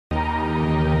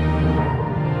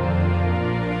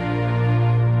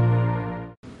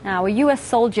Now, a U.S.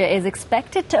 soldier is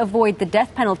expected to avoid the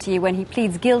death penalty when he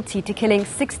pleads guilty to killing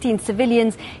 16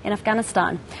 civilians in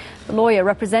Afghanistan. The lawyer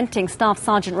representing Staff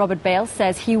Sergeant Robert Bales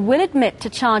says he will admit to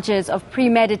charges of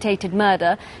premeditated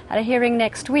murder at a hearing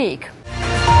next week.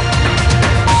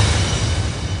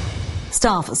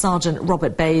 Staff Sergeant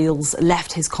Robert Bales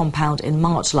left his compound in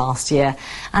March last year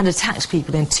and attacked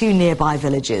people in 2 nearby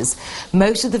villages.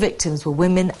 Most of the victims were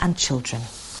women and children.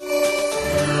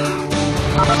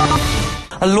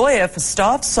 A lawyer for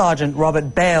Staff Sergeant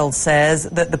Robert Bales says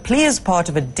that the plea is part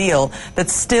of a deal that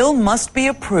still must be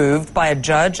approved by a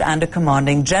judge and a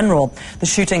commanding general. The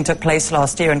shooting took place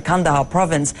last year in Kandahar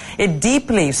province. It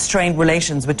deeply strained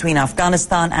relations between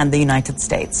Afghanistan and the United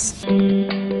States.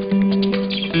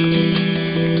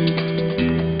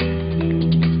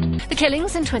 The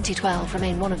killings in 2012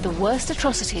 remain one of the worst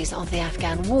atrocities of the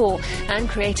Afghan war and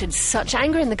created such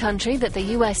anger in the country that the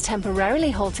US temporarily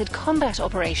halted combat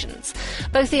operations.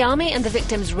 Both the army and the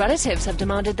victims' relatives have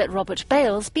demanded that Robert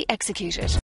Bales be executed.